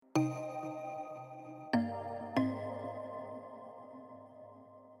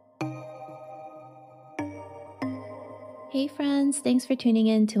Hey, friends, thanks for tuning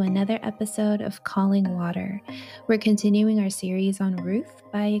in to another episode of Calling Water. We're continuing our series on Ruth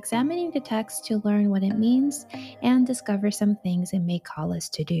by examining the text to learn what it means and discover some things it may call us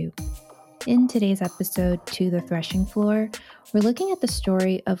to do. In today's episode, To the Threshing Floor, we're looking at the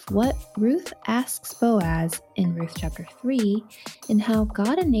story of what Ruth asks Boaz in Ruth chapter 3 and how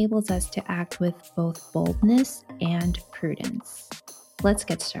God enables us to act with both boldness and prudence. Let's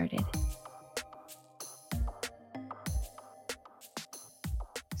get started.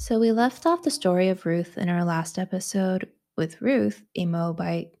 So we left off the story of Ruth in our last episode with Ruth, a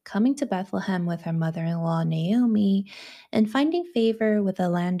Moabite, coming to Bethlehem with her mother-in-law Naomi and finding favor with a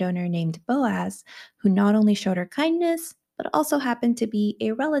landowner named Boaz, who not only showed her kindness, but also happened to be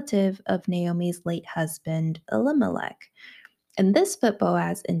a relative of Naomi's late husband, Elimelech. And this put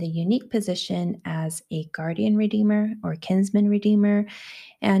Boaz in the unique position as a guardian redeemer or kinsman redeemer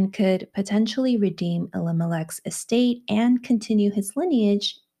and could potentially redeem Elimelech's estate and continue his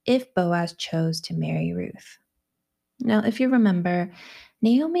lineage if Boaz chose to marry Ruth. Now, if you remember,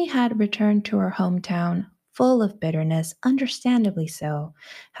 Naomi had returned to her hometown full of bitterness, understandably so,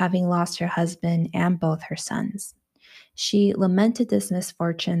 having lost her husband and both her sons. She lamented this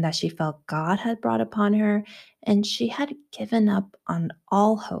misfortune that she felt God had brought upon her, and she had given up on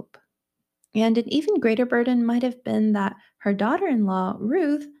all hope. And an even greater burden might have been that her daughter in law,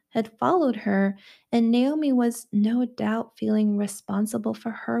 Ruth, had followed her, and Naomi was no doubt feeling responsible for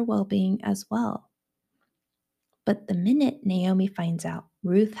her well being as well. But the minute Naomi finds out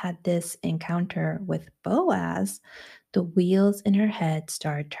Ruth had this encounter with Boaz, the wheels in her head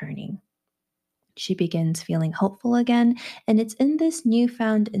start turning. She begins feeling hopeful again, and it's in this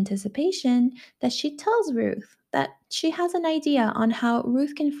newfound anticipation that she tells Ruth that she has an idea on how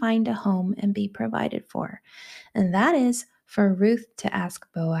Ruth can find a home and be provided for. And that is for Ruth to ask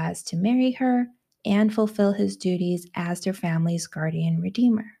Boaz to marry her and fulfill his duties as their family's guardian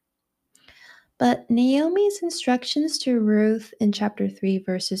redeemer. But Naomi's instructions to Ruth in chapter 3,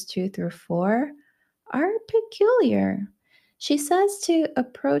 verses 2 through 4 are peculiar. She says to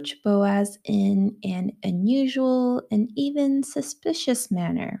approach Boaz in an unusual and even suspicious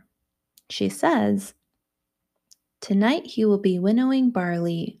manner. She says, "Tonight he will be winnowing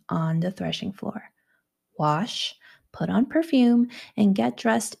barley on the threshing floor. Wash, put on perfume, and get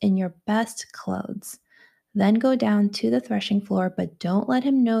dressed in your best clothes. Then go down to the threshing floor, but don't let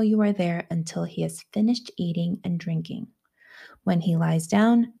him know you are there until he has finished eating and drinking. When he lies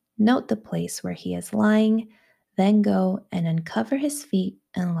down, note the place where he is lying, then go and uncover his feet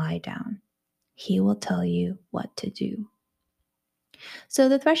and lie down. He will tell you what to do." So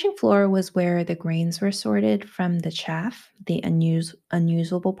the threshing floor was where the grains were sorted from the chaff, the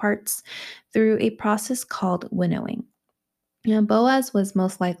unusable parts, through a process called winnowing. Now, Boaz was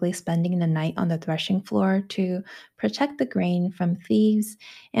most likely spending the night on the threshing floor to protect the grain from thieves,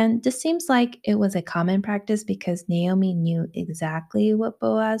 and this seems like it was a common practice because Naomi knew exactly what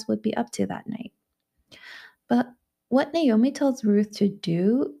Boaz would be up to that night. But what Naomi tells Ruth to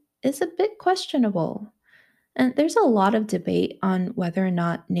do is a bit questionable. And there's a lot of debate on whether or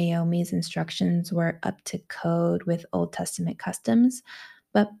not Naomi's instructions were up to code with Old Testament customs,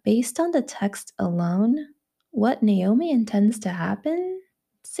 but based on the text alone, what Naomi intends to happen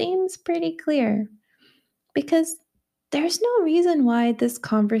seems pretty clear. Because there's no reason why this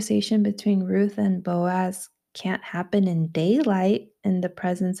conversation between Ruth and Boaz can't happen in daylight in the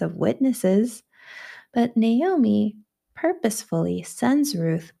presence of witnesses. But Naomi purposefully sends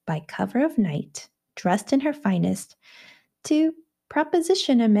Ruth by cover of night, dressed in her finest, to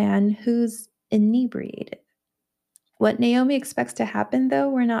proposition a man who's inebriated. What Naomi expects to happen, though,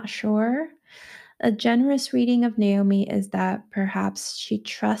 we're not sure. A generous reading of Naomi is that perhaps she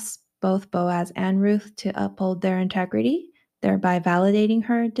trusts both Boaz and Ruth to uphold their integrity, thereby validating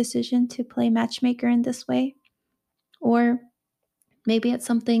her decision to play matchmaker in this way. Or maybe it's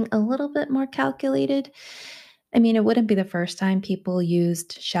something a little bit more calculated. I mean, it wouldn't be the first time people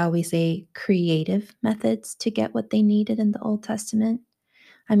used, shall we say, creative methods to get what they needed in the Old Testament.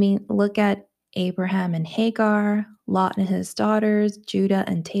 I mean, look at Abraham and Hagar, Lot and his daughters, Judah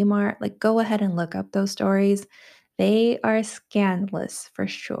and Tamar. Like, go ahead and look up those stories. They are scandalous for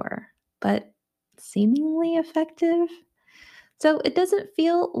sure, but seemingly effective. So it doesn't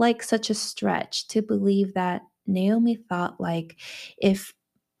feel like such a stretch to believe that Naomi thought, like, if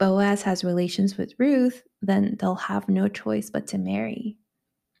Boaz has relations with Ruth, then they'll have no choice but to marry.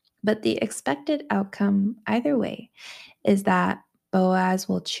 But the expected outcome, either way, is that Boaz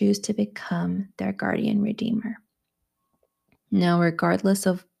will choose to become their guardian redeemer. Now, regardless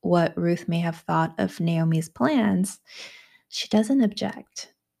of what Ruth may have thought of Naomi's plans, she doesn't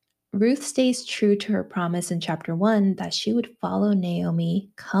object. Ruth stays true to her promise in chapter 1 that she would follow Naomi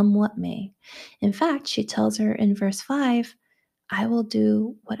come what may. In fact, she tells her in verse 5, I will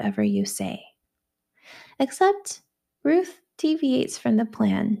do whatever you say. Except Ruth deviates from the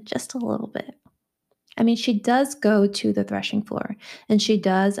plan just a little bit. I mean, she does go to the threshing floor and she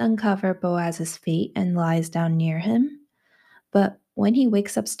does uncover Boaz's feet and lies down near him. But when he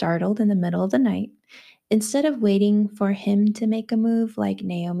wakes up startled in the middle of the night, instead of waiting for him to make a move like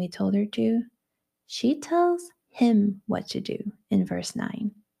Naomi told her to, she tells him what to do in verse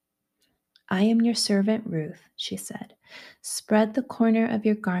 9. I am your servant Ruth, she said. Spread the corner of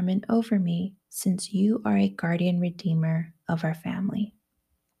your garment over me, since you are a guardian redeemer of our family.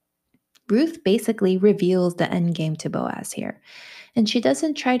 Ruth basically reveals the end game to Boaz here. And she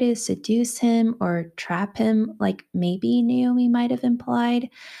doesn't try to seduce him or trap him like maybe Naomi might have implied,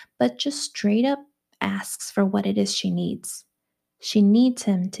 but just straight up asks for what it is she needs. She needs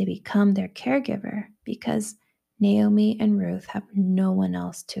him to become their caregiver because Naomi and Ruth have no one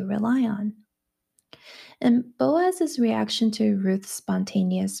else to rely on. And Boaz's reaction to Ruth's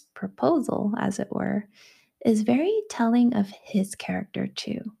spontaneous proposal, as it were, is very telling of his character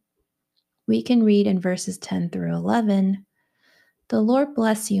too. We can read in verses 10 through 11, The Lord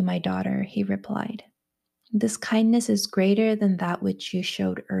bless you, my daughter, he replied. This kindness is greater than that which you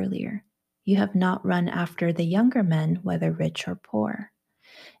showed earlier. You have not run after the younger men, whether rich or poor.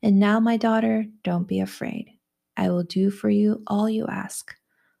 And now, my daughter, don't be afraid. I will do for you all you ask.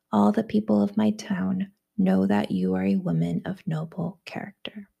 All the people of my town know that you are a woman of noble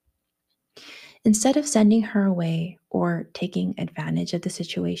character. Instead of sending her away or taking advantage of the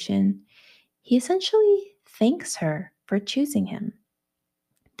situation, he essentially thanks her for choosing him.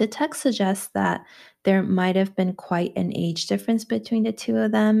 The text suggests that there might have been quite an age difference between the two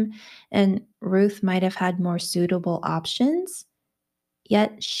of them, and Ruth might have had more suitable options.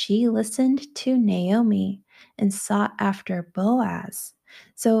 Yet she listened to Naomi and sought after Boaz.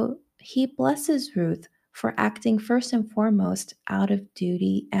 So he blesses Ruth for acting first and foremost out of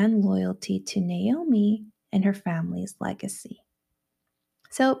duty and loyalty to Naomi and her family's legacy.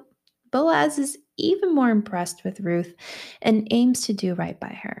 So Boaz is even more impressed with Ruth and aims to do right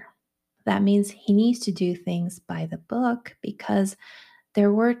by her. That means he needs to do things by the book because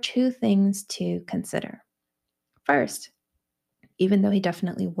there were two things to consider. First, even though he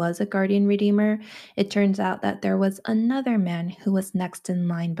definitely was a guardian redeemer, it turns out that there was another man who was next in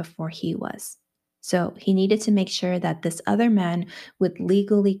line before he was. So he needed to make sure that this other man would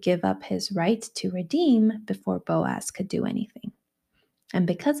legally give up his right to redeem before Boaz could do anything. And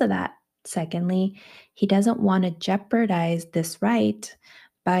because of that, secondly, he doesn't want to jeopardize this right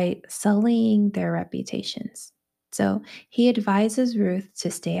by sullying their reputations. So he advises Ruth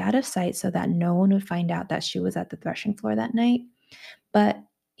to stay out of sight so that no one would find out that she was at the threshing floor that night. But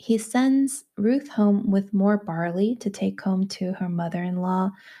he sends Ruth home with more barley to take home to her mother in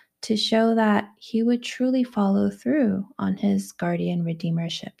law to show that he would truly follow through on his guardian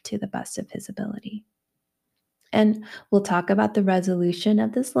redeemership to the best of his ability. And we'll talk about the resolution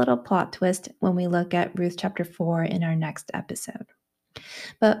of this little plot twist when we look at Ruth chapter 4 in our next episode.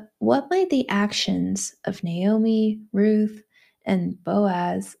 But what might the actions of Naomi, Ruth, and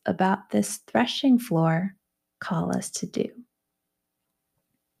Boaz about this threshing floor call us to do?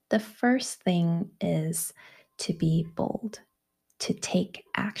 The first thing is to be bold, to take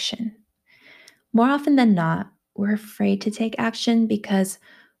action. More often than not, we're afraid to take action because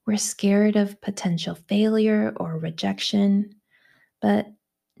we're scared of potential failure or rejection. But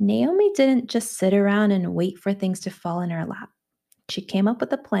Naomi didn't just sit around and wait for things to fall in her lap. She came up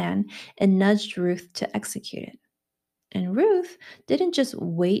with a plan and nudged Ruth to execute it. And Ruth didn't just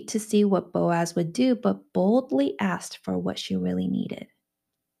wait to see what Boaz would do, but boldly asked for what she really needed.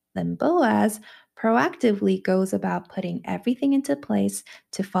 Then Boaz proactively goes about putting everything into place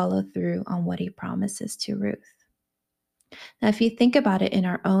to follow through on what he promises to Ruth. Now, if you think about it in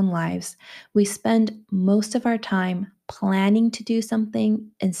our own lives, we spend most of our time planning to do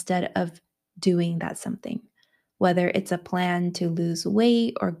something instead of doing that something. Whether it's a plan to lose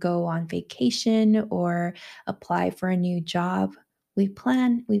weight or go on vacation or apply for a new job, we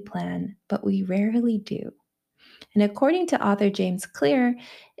plan, but we rarely do. And according to author James Clear,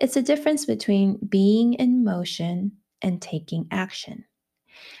 it's a difference between being in motion and taking action.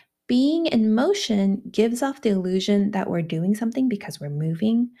 Being in motion gives off the illusion that we're doing something because we're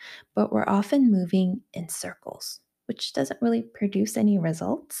moving, but we're often moving in circles, which doesn't really produce any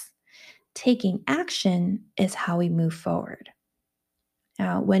results. Taking action is how we move forward.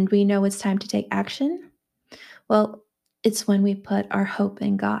 Now, when do we know it's time to take action? Well, it's when we put our hope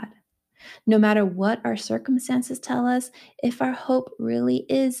in God. No matter what our circumstances tell us, if our hope really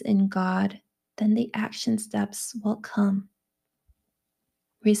is in God, then the action steps will come.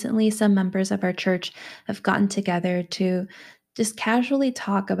 Recently, some members of our church have gotten together to just casually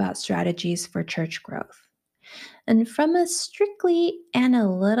talk about strategies for church growth. And from a strictly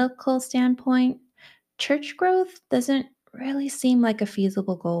analytical standpoint, church growth doesn't really seem like a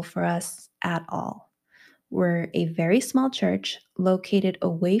feasible goal for us at all. We're a very small church located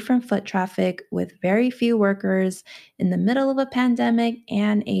away from foot traffic with very few workers in the middle of a pandemic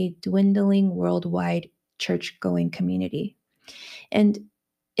and a dwindling worldwide church going community. And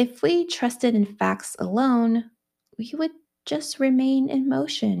if we trusted in facts alone, we would just remain in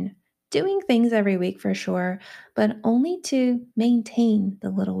motion, doing things every week for sure, but only to maintain the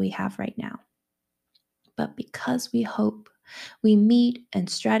little we have right now. But because we hope, we meet and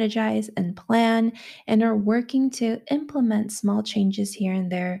strategize and plan and are working to implement small changes here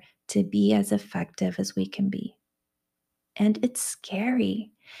and there to be as effective as we can be. And it's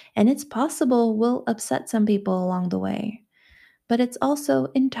scary. And it's possible we'll upset some people along the way. But it's also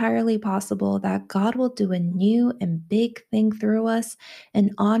entirely possible that God will do a new and big thing through us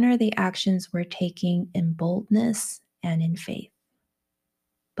and honor the actions we're taking in boldness and in faith.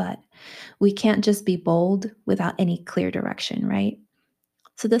 But we can't just be bold without any clear direction, right?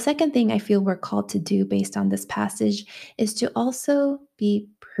 So, the second thing I feel we're called to do based on this passage is to also be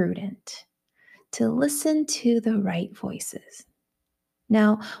prudent, to listen to the right voices.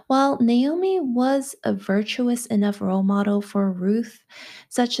 Now, while Naomi was a virtuous enough role model for Ruth,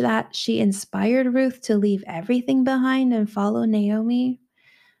 such that she inspired Ruth to leave everything behind and follow Naomi,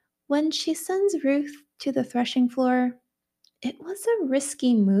 when she sends Ruth to the threshing floor, it was a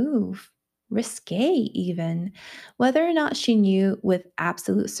risky move, risque even. Whether or not she knew with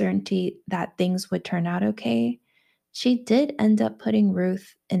absolute certainty that things would turn out okay, she did end up putting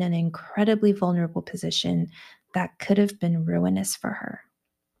Ruth in an incredibly vulnerable position that could have been ruinous for her.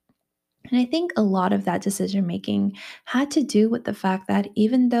 And I think a lot of that decision making had to do with the fact that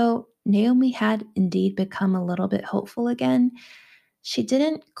even though Naomi had indeed become a little bit hopeful again, she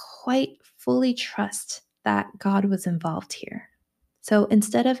didn't quite fully trust that God was involved here. So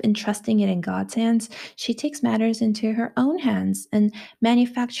instead of entrusting it in God's hands, she takes matters into her own hands and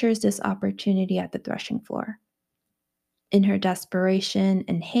manufactures this opportunity at the threshing floor. In her desperation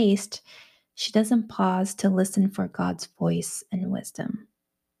and haste, she doesn't pause to listen for God's voice and wisdom.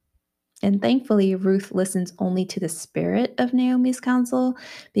 And thankfully, Ruth listens only to the spirit of Naomi's counsel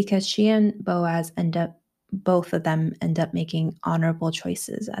because she and Boaz both of them end up making honorable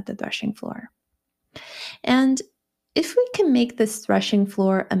choices at the threshing floor. And if we can make this threshing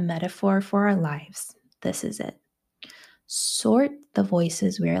floor a metaphor for our lives, this is it. Sort the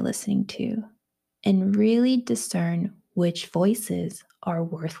voices we are listening to and really discern which voices are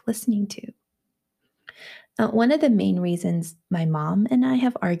worth listening to. One of the main reasons my mom and I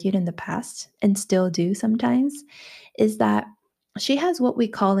have argued in the past and still do sometimes is that she has what we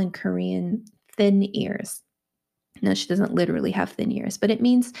call in Korean thin ears. No, she doesn't literally have thin ears, but it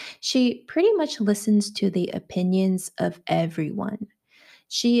means she pretty much listens to the opinions of everyone.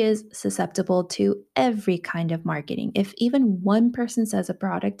 She is susceptible to every kind of marketing. If even one person says a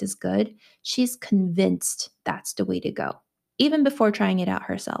product is good, she's convinced that's the way to go, even before trying it out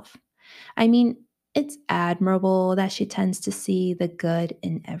herself. I mean, it's admirable that she tends to see the good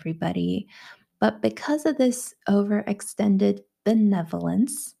in everybody, but because of this overextended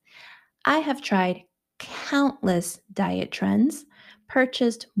benevolence, I have tried countless diet trends,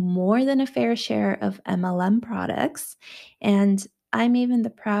 purchased more than a fair share of MLM products, and I'm even the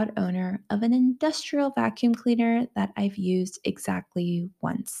proud owner of an industrial vacuum cleaner that I've used exactly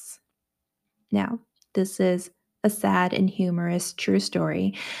once. Now, this is a sad and humorous true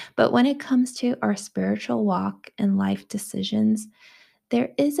story, but when it comes to our spiritual walk and life decisions, there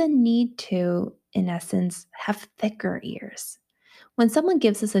is a need to, in essence, have thicker ears. When someone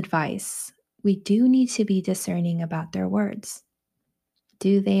gives us advice, we do need to be discerning about their words.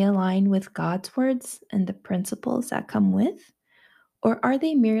 Do they align with God's words and the principles that come with? Or are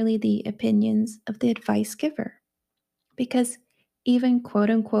they merely the opinions of the advice giver? Because even quote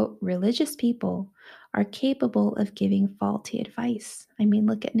unquote religious people are capable of giving faulty advice. I mean,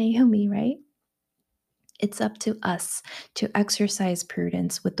 look at Naomi, right? It's up to us to exercise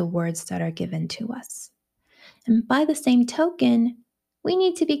prudence with the words that are given to us. And by the same token, we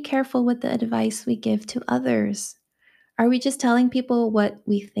need to be careful with the advice we give to others. Are we just telling people what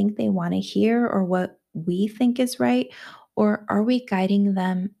we think they want to hear or what we think is right? Or are we guiding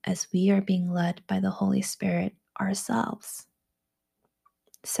them as we are being led by the Holy Spirit ourselves?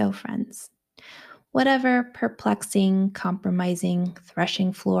 So, friends, Whatever perplexing, compromising,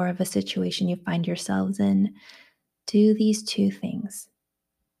 threshing floor of a situation you find yourselves in, do these two things: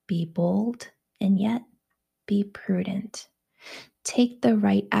 be bold and yet be prudent. Take the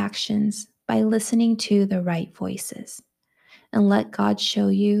right actions by listening to the right voices, and let God show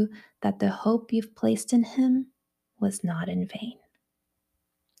you that the hope you've placed in Him was not in vain.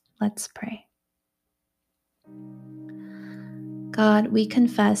 Let's pray. God, we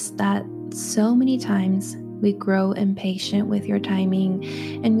confess that so many times we grow impatient with your timing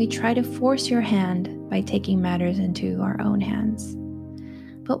and we try to force your hand by taking matters into our own hands.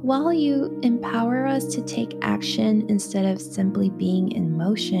 But while you empower us to take action instead of simply being in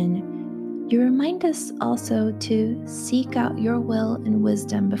motion, you remind us also to seek out your will and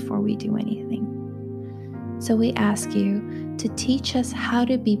wisdom before we do anything. So we ask you to teach us how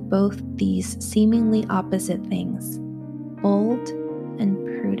to be both these seemingly opposite things, bold and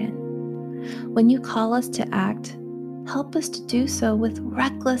prudent. When you call us to act, help us to do so with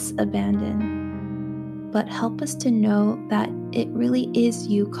reckless abandon. But help us to know that it really is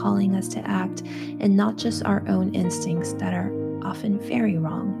you calling us to act and not just our own instincts that are often very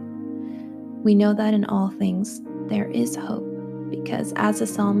wrong. We know that in all things there is hope, because as the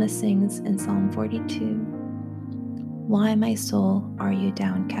psalmist sings in Psalm 42, "Why, my soul, are you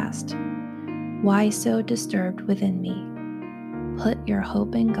downcast? Why so disturbed within me? Put your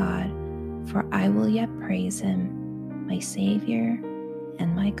hope in God, for I will yet praise Him, my Savior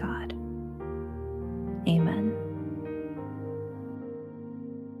and my God."